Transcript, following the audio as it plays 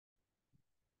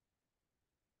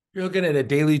You're looking at a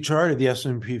daily chart of the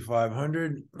S&P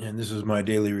 500, and this is my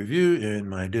daily review, and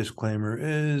my disclaimer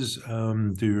is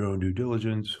do your own due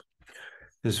diligence.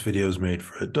 This video is made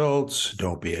for adults.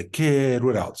 Don't be a kid.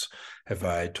 What else? If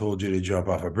I told you to jump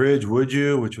off a bridge, would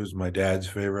you? Which was my dad's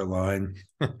favorite line.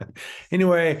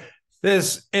 Anyway,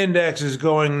 this index is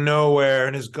going nowhere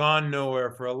and has gone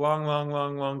nowhere for a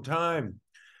long time.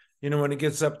 When it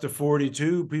gets up to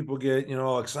 42, people get,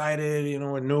 all excited,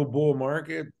 a no bull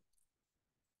market.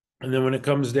 And then when it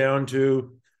comes down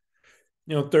to,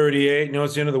 38,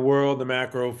 it's the end of the world. The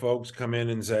macro folks come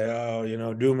in and say,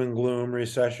 oh, doom and gloom,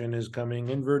 recession is coming,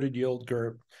 inverted yield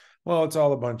curve. Well, it's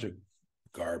all a bunch of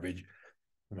garbage.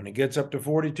 When it gets up to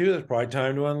 42, it's probably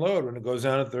time to unload. When it goes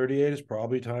down to 38, it's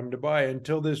probably time to buy.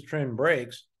 Until this trend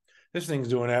breaks, this thing's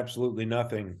doing absolutely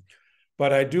nothing.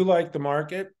 But I do like the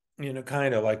market,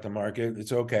 kind of like the market.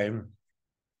 It's okay.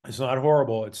 It's not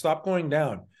horrible. It stopped going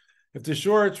down. If the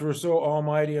shorts were so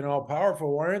almighty and all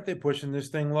powerful, why aren't they pushing this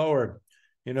thing lower?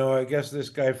 I guess this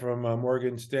guy from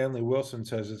Morgan Stanley Wilson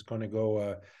says it's going to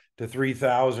go to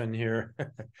 3,000 here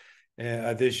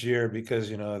this year because,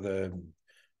 the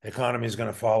economy is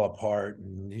going to fall apart.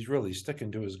 And he's really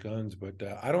sticking to his guns, but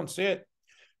I don't see it.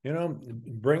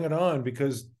 Bring it on,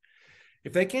 because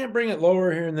if they can't bring it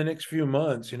lower here in the next few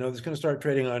months, it's going to start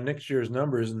trading on next year's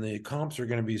numbers, and the comps are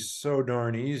going to be so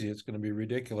darn easy. It's going to be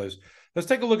ridiculous. Let's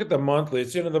take a look at the monthly.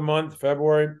 It's the end of the month,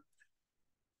 February.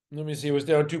 Let me see. It was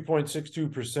down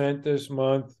 2.62% this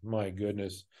month. My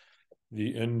goodness,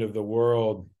 the end of the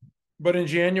world. But in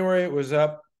January, it was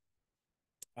up,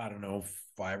 I don't know,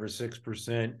 5 or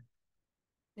 6%.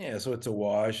 Yeah, so it's a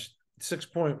wash.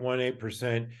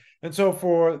 6.18%. And so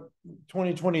for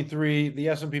 2023, the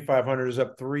S&P 500 is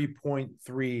up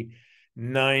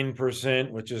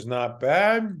 3.39%, which is not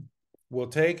bad. We'll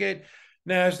take it.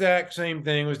 Nasdaq, same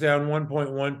thing, was down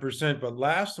 1.1%, but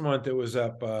last month it was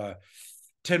up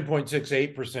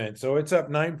 10.68%. So it's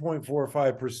up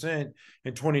 9.45%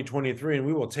 in 2023, and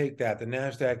we will take that. The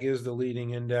Nasdaq is the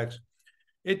leading index.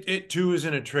 It too is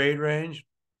in a trade range.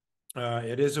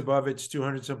 It is above its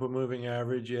 200 simple moving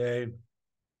average, yay.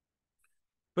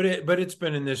 But it's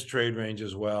been in this trade range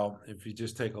as well. If you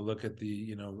just take a look at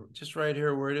the, just right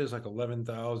here where it is, like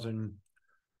 11,000,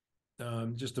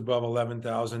 just above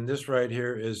 11,000. This right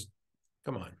here is,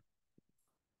 come on,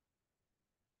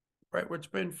 right where it's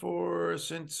been for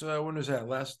since when was that?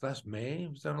 Last May.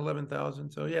 It was down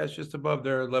 11,000. So yeah, it's just above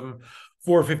there,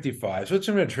 11,455. So it's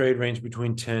in a trade range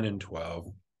between 10 and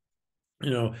 12.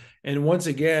 And once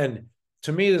again,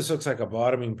 to me, this looks like a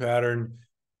bottoming pattern.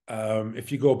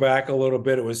 If you go back a little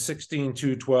bit, it was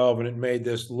 16,212, and it made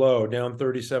this low, down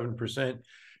 37%,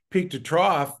 peak to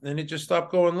trough, and it just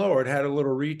stopped going lower. It had a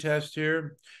little retest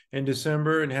here in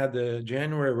December and had the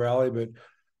January rally, but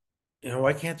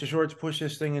why can't the shorts push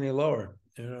this thing any lower?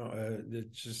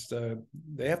 It's just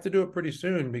they have to do it pretty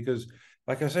soon, because,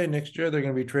 like I say, next year they're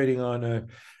going to be trading on.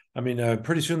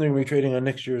 Pretty soon they're going to be trading on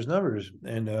next year's numbers,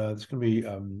 and it's going to be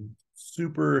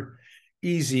super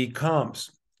easy comps.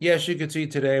 Yes, you could see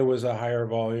today was a higher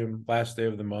volume, last day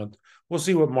of the month. We'll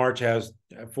see what March has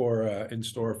for in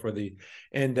store for the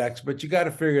index, but you got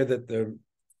to figure that the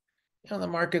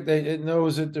market, it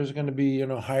knows that there's going to be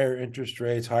higher interest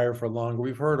rates, higher for longer.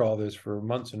 We've heard all this for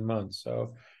months and months,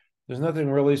 so there's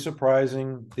nothing really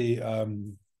surprising. The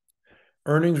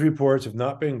earnings reports have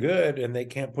not been good, and they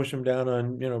can't push them down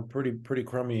on pretty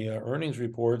crummy earnings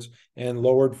reports and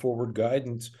lowered forward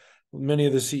guidance. Many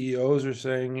of the CEOs are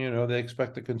saying they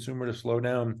expect the consumer to slow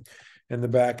down in the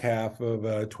back half of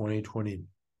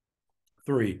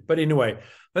 2023. But anyway,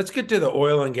 let's get to the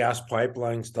oil and gas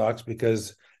pipeline stocks,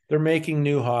 because they're making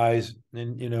new highs,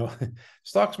 and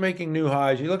stocks making new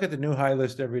highs. You look at the new high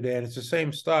list every day, and it's the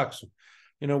same stocks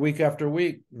week after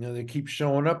week. They keep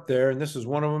showing up there, and this is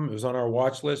one of them. It was on our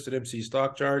watch list at MC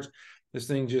Stock Charts. This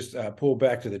thing just pulled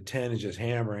back to the 10, is just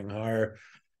hammering higher.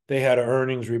 They had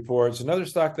earnings reports. Another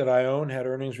stock that I own had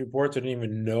earnings reports. I didn't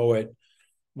even know it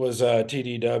was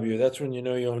TDW. That's when you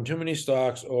own too many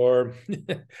stocks, or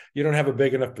you don't have a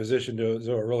big enough position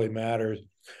so it really matters.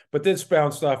 But this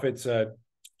bounced off its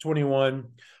 21.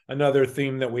 Another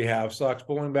theme that we have, stocks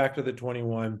pulling back to the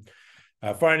 21.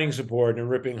 Finding support and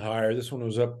ripping higher. This one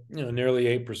was up, nearly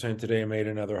 8% today and made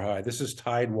another high. This is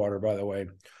Tidewater, by the way.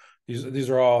 These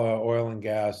are all oil and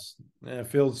gas,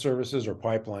 field services or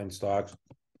pipeline stocks.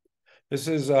 This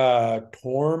is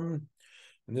TORM,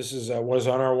 and this is was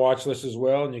on our watch list as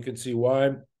well, and you can see why.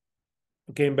 It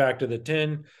came back to the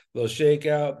 10, little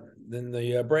shakeout, then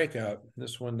the breakout.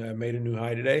 This one made a new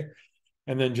high today,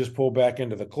 and then just pulled back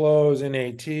into the close.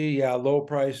 NAT, yeah, low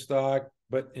price stock,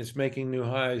 but it's making new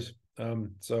highs.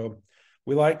 So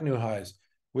we like new highs.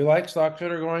 We like stocks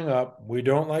that are going up. We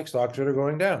don't like stocks that are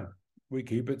going down. We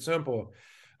keep it simple.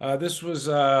 This was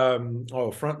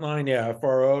Frontline, yeah,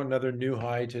 FRO, another new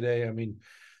high today. I mean,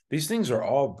 these things are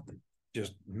all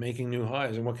just making new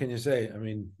highs. And what can you say? I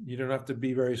mean, you don't have to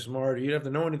be very smart. You don't have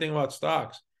to know anything about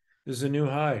stocks. This is a new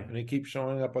high, and it keeps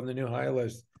showing up on the new high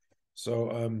list.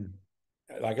 So,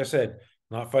 like I said,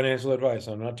 not financial advice.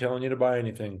 I'm not telling you to buy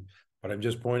anything, but I'm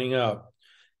just pointing out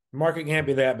the market can't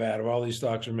be that bad if all these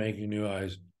stocks are making new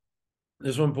highs.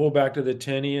 This one pulled back to the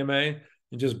 10 EMA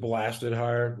and just blasted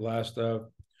higher last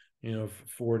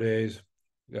 4 days.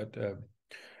 Got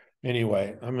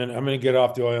anyway, I'm gonna get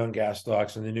off the oil and gas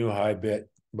stocks and the new high bit,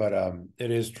 but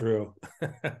it is true.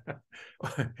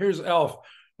 Here's ELF.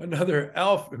 Another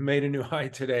ELF made a new high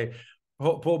today.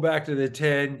 Pull back to the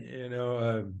 10,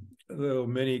 a little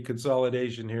mini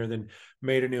consolidation here, then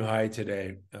made a new high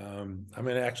today. I'm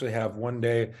going to actually have one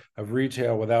day of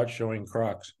retail without showing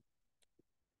Crocs.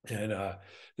 And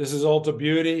this is Ulta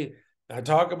Beauty. I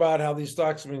talk about how these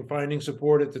stocks have been finding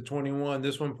support at the 21.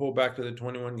 This one pulled back to the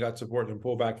 21, got support, and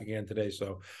pulled back again today.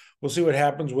 So we'll see what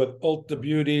happens with Ulta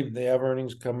Beauty. They have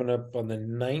earnings coming up on the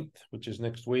 9th, which is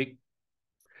next week.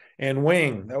 And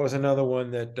Wing, that was another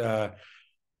one that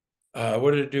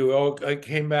what did it do? Oh, it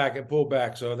came back, it pulled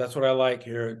back. So that's what I like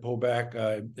here. It pulled back.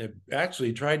 It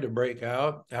actually tried to break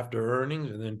out after earnings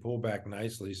and then pull back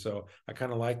nicely. So I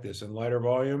kind of like this. In lighter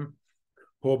volume,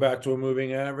 pull back to a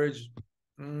moving average.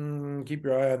 Keep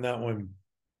your eye on that one.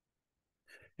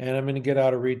 And I'm going to get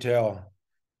out of retail.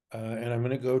 And I'm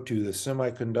going to go to the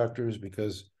semiconductors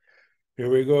because here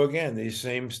we go again. These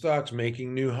same stocks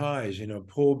making new highs,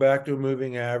 pull back to a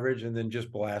moving average and then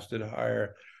just blasted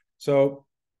higher. So,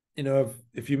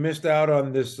 if you missed out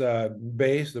on this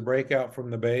base, the breakout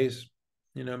from the base,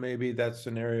 maybe that's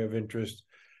an area of interest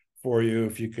for you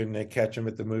if you can catch them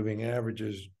at the moving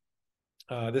averages.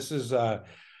 This is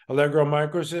Allegro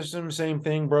Microsystems, same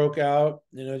thing, broke out,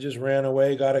 just ran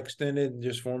away, got extended, and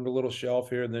just formed a little shelf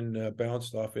here, and then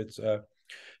bounced off its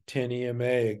 10 EMA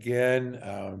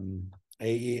again.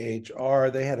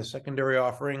 AEHR, they had a secondary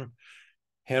offering,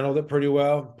 handled it pretty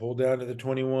well, pulled down to the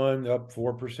 21, up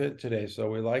 4% today.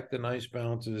 So we like the nice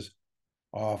bounces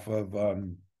off of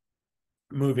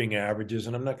moving averages.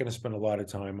 And I'm not going to spend a lot of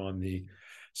time on the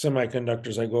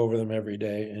semiconductors. I go over them every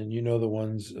day, and the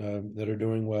ones that are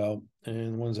doing well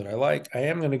and the ones that I like. I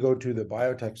am going to go to the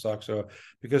biotech stocks,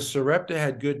 because Sarepta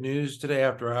had good news today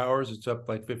after hours. It's up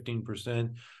like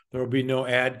 15%. There will be no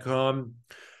AdCom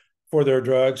for their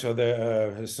drug, so they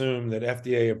assume that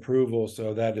FDA approval.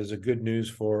 So that is a good news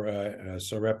for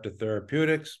Sarepta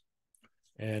Therapeutics,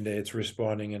 and it's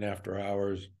responding in after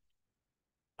hours.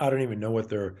 I don't even know what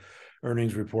their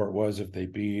earnings report was, if they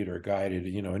beat or guided.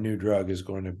 A new drug is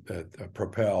going to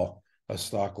propel a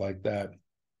stock like that.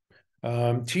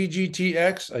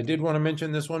 TGTX, I did want to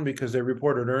mention this one because they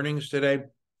reported earnings today.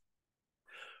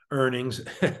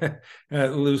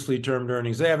 Loosely termed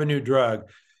earnings. They have a new drug.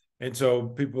 And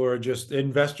so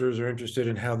investors are interested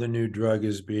in how the new drug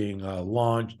is being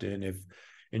launched, and if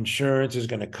insurance is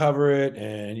going to cover it,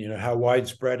 and how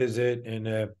widespread is it.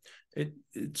 And it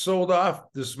sold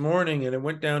off this morning, and it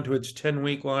went down to its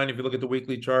 10-week line if you look at the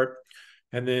weekly chart,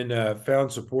 and then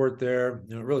found support there.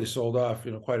 It really sold off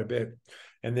quite a bit,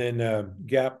 and then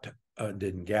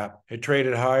didn't gap. It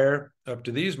traded higher up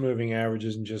to these moving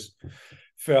averages and just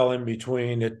fell in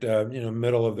between at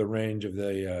middle of the range of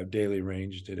the daily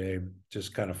range today,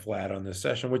 just kind of flat on this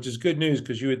session, which is good news,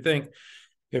 because you would think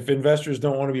if investors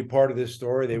don't want to be part of this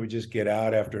story, they would just get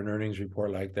out after an earnings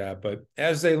report like that. But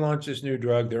as they launch this new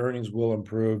drug, the earnings will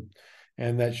improve,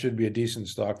 and that should be a decent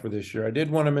stock for this year. I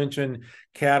did want to mention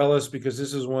Catalyst, because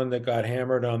this is one that got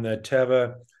hammered on the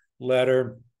Teva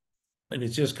letter, and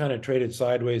it's just kind of traded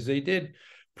sideways. They did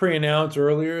pre-announce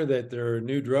earlier that their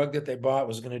new drug that they bought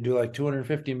was going to do like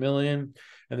 250 million,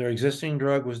 and their existing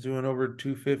drug was doing over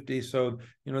 250. So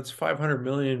it's 500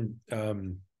 million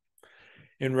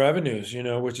in revenues,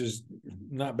 which is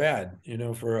not bad,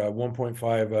 for a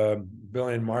 1.5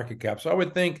 billion market cap. So I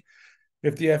would think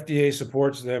if the FDA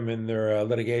supports them in their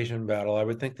litigation battle, I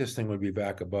would think this thing would be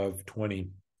back above 20.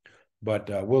 But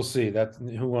we'll see. That's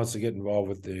who wants to get involved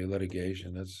with the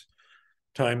litigation. That's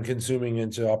time consuming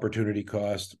into opportunity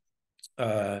cost.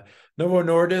 Novo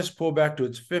Nordisk pulled back to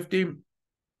its 50.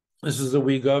 This is the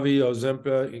Wegovy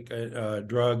Ozempic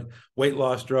drug, weight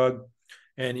loss drug.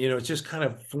 And, it's just kind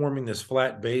of forming this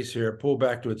flat base here. It pulled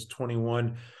back to its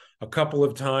 21 a couple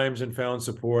of times and found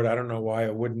support. I don't know why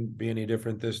it wouldn't be any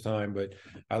different this time, but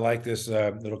I like this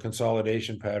little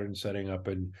consolidation pattern setting up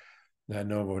in that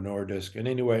Novo Nordisk. And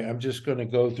anyway, I'm just going to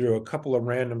go through a couple of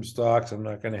random stocks. I'm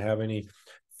not going to have any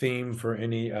theme for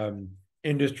any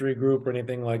industry group or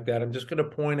anything like that. I'm just going to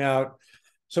point out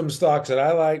some stocks that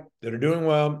I like that are doing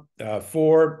well.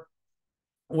 Ford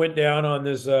went down on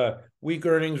this weak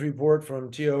earnings report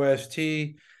from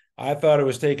TOST. I thought it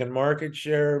was taking market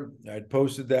share. I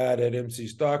posted that at MC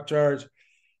Stock Charts.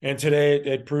 And today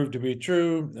it proved to be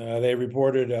true. They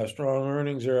reported strong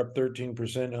earnings. They're up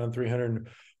 13% on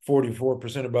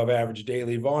 344% above average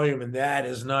daily volume. And that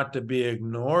is not to be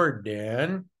ignored,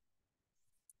 Dan.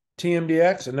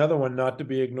 TMDX, another one not to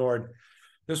be ignored.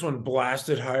 This one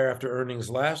blasted higher after earnings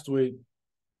last week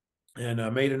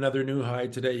and made another new high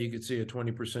today. You could see a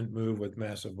 20% move with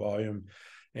massive volume.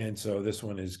 And so this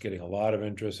one is getting a lot of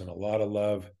interest and a lot of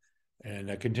love,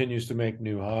 and continues to make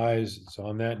new highs. It's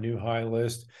on that new high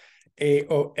list.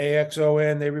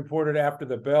 AXON, they reported after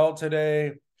the bell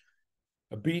today.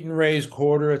 A beat and raise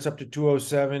quarter. It's up to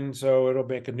 207, so it'll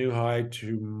make a new high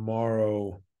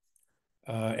tomorrow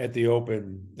at the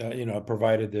open,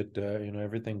 provided that,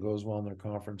 everything goes well in their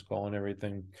conference call and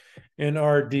everything.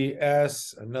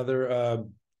 NRDS, another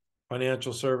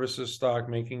financial services stock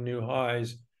making new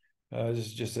highs. This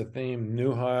is just a theme,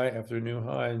 new high after new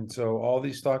high. And so all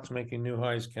these stocks making new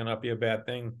highs cannot be a bad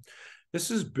thing.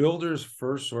 This is Builder's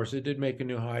First Source. It did make a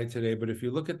new high today, but if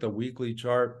you look at the weekly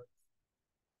chart,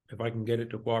 if I can get it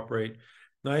to cooperate,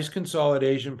 nice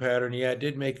consolidation pattern. Yeah, it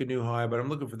did make a new high, but I'm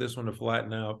looking for this one to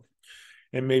flatten out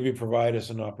and maybe provide us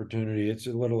an opportunity. It's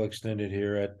a little extended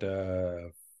here at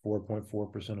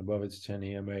 4.4% above its 10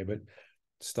 EMA, but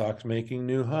stocks making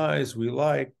new highs we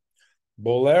like.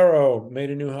 Bolero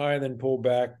made a new high, then pulled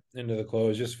back into the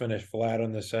close, just finished flat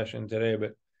on the session today.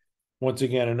 But once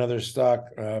again, another stock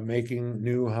making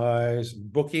new highs.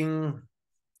 Booking,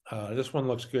 this one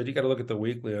looks good. You got to look at the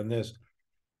weekly on this.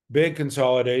 Big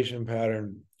consolidation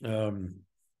pattern, and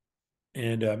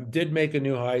did make a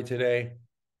new high today.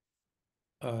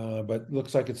 But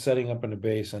looks like it's setting up in a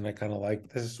base, and I kind of like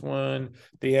this one.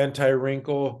 The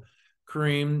anti-wrinkle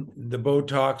cream, the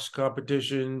Botox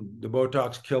competition, the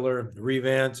Botox killer,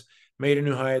 Revance, made a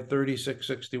new high at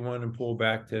 36.61 and pulled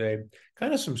back today.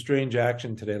 Kind of some strange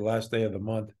action today, last day of the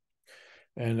month,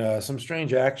 and some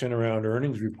strange action around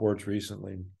earnings reports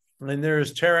recently. And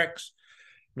there's Terex,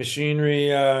 machinery,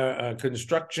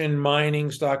 construction,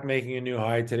 mining stock making a new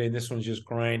high today. And this one's just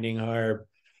grinding higher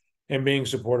and being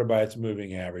supported by its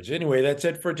moving average. Anyway, that's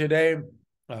it for today.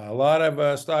 A lot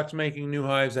of stocks making new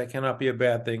highs. That cannot be a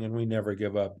bad thing, and we never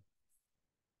give up.